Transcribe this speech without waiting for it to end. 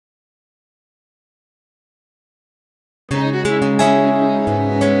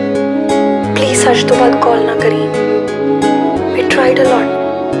Please आज तो बाद कॉल ना करी। We tried a lot,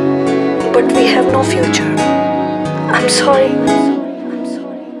 but we have no future. I'm sorry.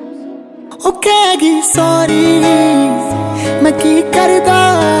 ओ कह गई सॉरी, मैं की करदा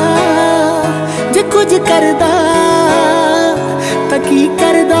जे कुछ करदा तां की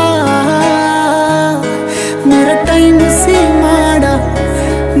करदा। मेरा टाइम सी माड़ा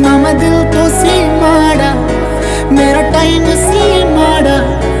ना मैं दिल तो सी माड़ा, मेरा टाइम सी माड़ा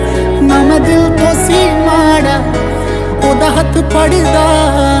ना मैं दिल तो सी माड़ा। ओदा हथ फड़दा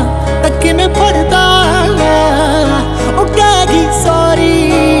तां किवें फड़दा। ओ कह गई सॉरी,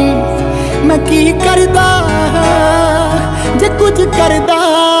 मैं की करदा जे कुछ करदा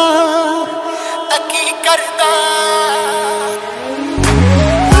तां की करदा।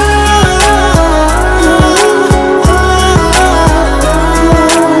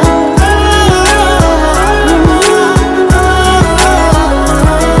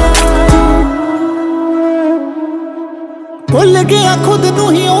 भुल गया खुद नू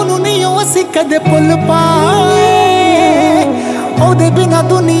ही ओनू नहीं असीं कदे भुल पाए। ओदे बिना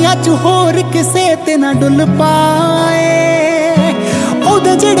दुनिया च होर किसे ते ना डुल पाए।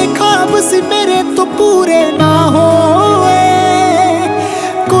 ओदे जेड़े ख्वाब सी मेरे तो पूरे ना होए।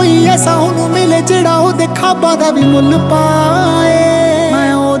 कोई ऐसा ओनू मिले जेड़ा ओदे ख्वाबां दा भी मुल पाए।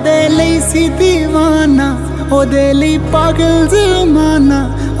 मैं ओदे लई सी दीवाना, ओदे लई पागल जमाना।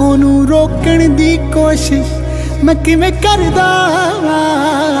 ओनू रोकण दी कोशिश मैं किवें करदा।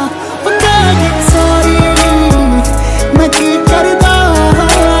 सॉरी मैं की करदा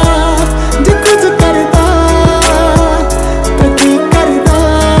जे कुछ करदा तां की करदा।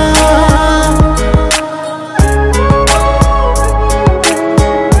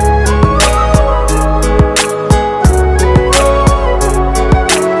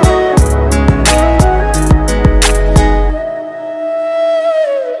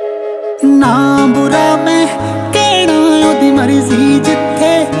 ना बुरा मैं कहना ओदी मर्जी,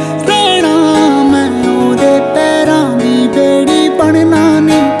 जिथे रहना मैं ओदे पैरां दी बेड़ी बनना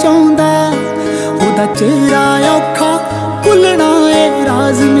नहीं चाहुंदा। ओदा चेहरा औखा खुलना ए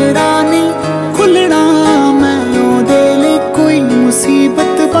राज मेरा नहीं खुलना। मैं ओदे लई कोई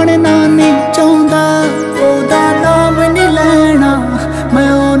मुसीबत बनना नहीं चाहुंदा। ओदा नाम नहीं लेना, मैं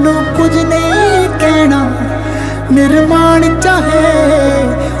ओनू कुछ नहीं कहना। निर्माण चाहे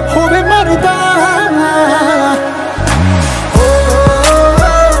होवे मरदा।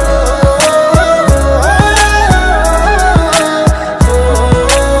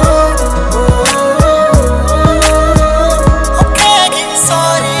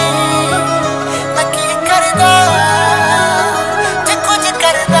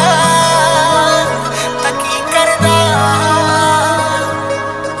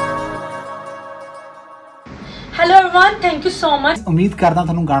 Thank you so much. उम्मीद करदा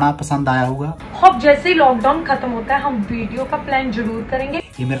तुहानू गाना पसंद आया होगा। होप जैसे ही लॉकडाउन खत्म होता है हम वीडियो का प्लान जरूर करेंगे।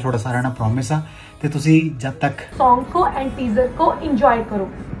 ये मेरा थोड़ा सारा ना प्रॉमिस है ते तुसी जब तक सॉन्ग को एंड टीजर को एंजॉय करो।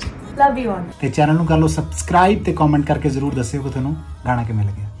 Love you all. ते चैनल नू कर लो सब्सक्राइब ते कमेंट करके जरूर दस्सियो कि तुहानू गाना किवें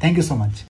लग्या। Thank you so much.